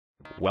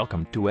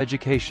Welcome to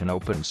Education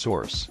Open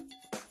Source.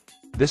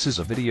 This is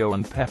a video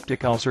on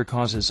peptic ulcer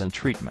causes and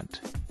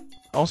treatment.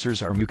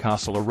 Ulcers are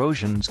mucosal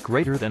erosions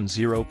greater than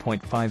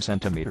 0.5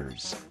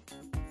 centimeters.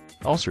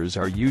 Ulcers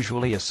are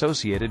usually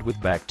associated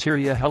with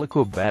bacteria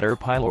Helicobacter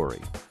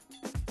pylori.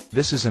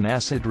 This is an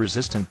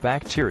acid-resistant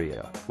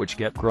bacteria, which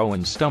grow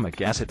in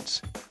stomach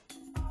acids.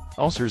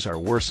 Ulcers are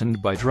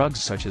worsened by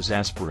drugs such as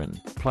aspirin,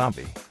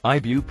 Plavix,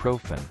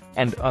 ibuprofen,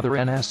 and other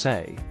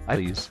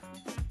NSAIDs.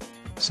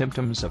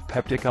 Symptoms of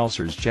peptic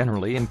ulcers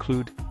generally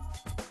include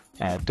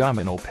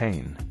abdominal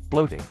pain,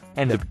 bloating,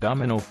 and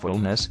abdominal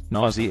fullness,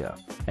 nausea,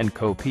 and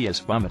copious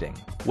vomiting,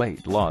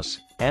 weight loss,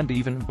 and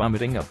even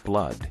vomiting of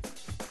blood.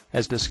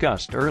 As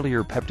discussed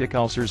earlier, peptic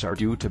ulcers are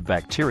due to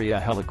bacteria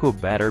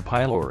Helicobacter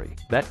pylori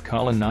that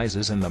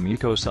colonizes in the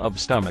mucosa of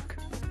stomach.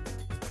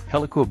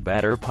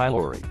 Helicobacter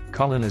pylori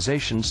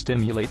colonization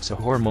stimulates a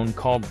hormone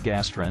called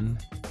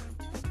gastrin,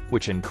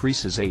 which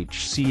increases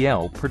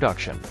HCl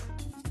production.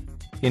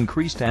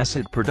 Increased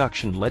acid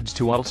production leads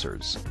to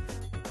ulcers.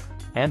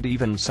 And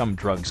even some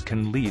drugs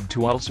can lead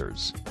to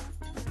ulcers.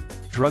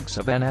 Drugs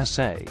of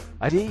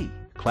NSAID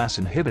class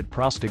inhibit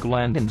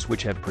prostaglandins,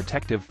 which have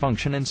protective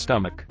function in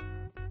stomach,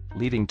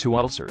 leading to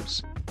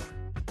ulcers.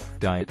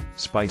 Diet,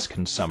 spice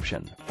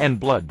consumption, and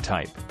blood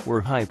type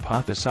were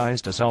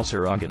hypothesized as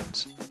ulcer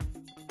organs.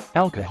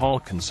 Alcohol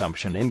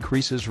consumption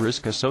increases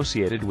risk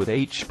associated with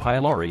H.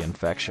 pylori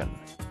infection.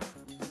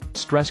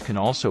 Stress can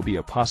also be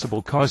a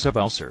possible cause of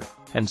ulcer,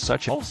 and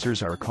such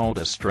ulcers are called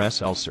as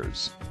stress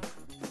ulcers.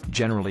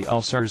 Generally,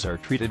 ulcers are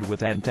treated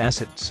with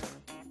antacids.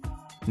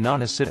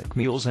 Non-acidic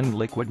meals and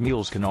liquid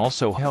meals can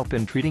also help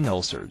in treating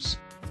ulcers.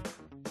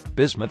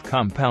 Bismuth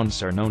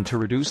compounds are known to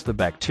reduce the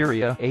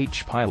bacteria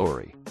H.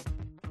 pylori.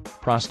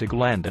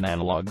 Prostaglandin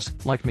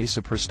analogs, like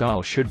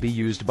misoprostol, should be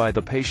used by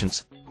the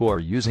patients who are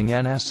using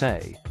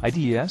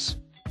NSAIDs.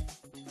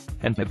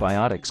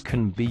 Antibiotics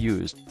can be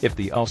used if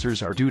the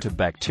ulcers are due to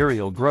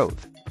bacterial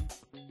growth.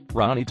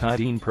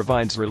 Ranitidine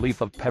provides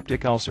relief of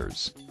peptic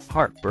ulcers,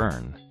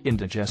 heartburn,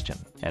 indigestion,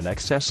 and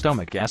excess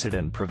stomach acid,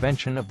 and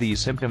prevention of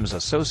these symptoms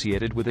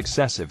associated with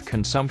excessive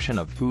consumption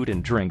of food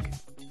and drink.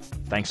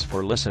 Thanks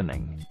for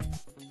listening.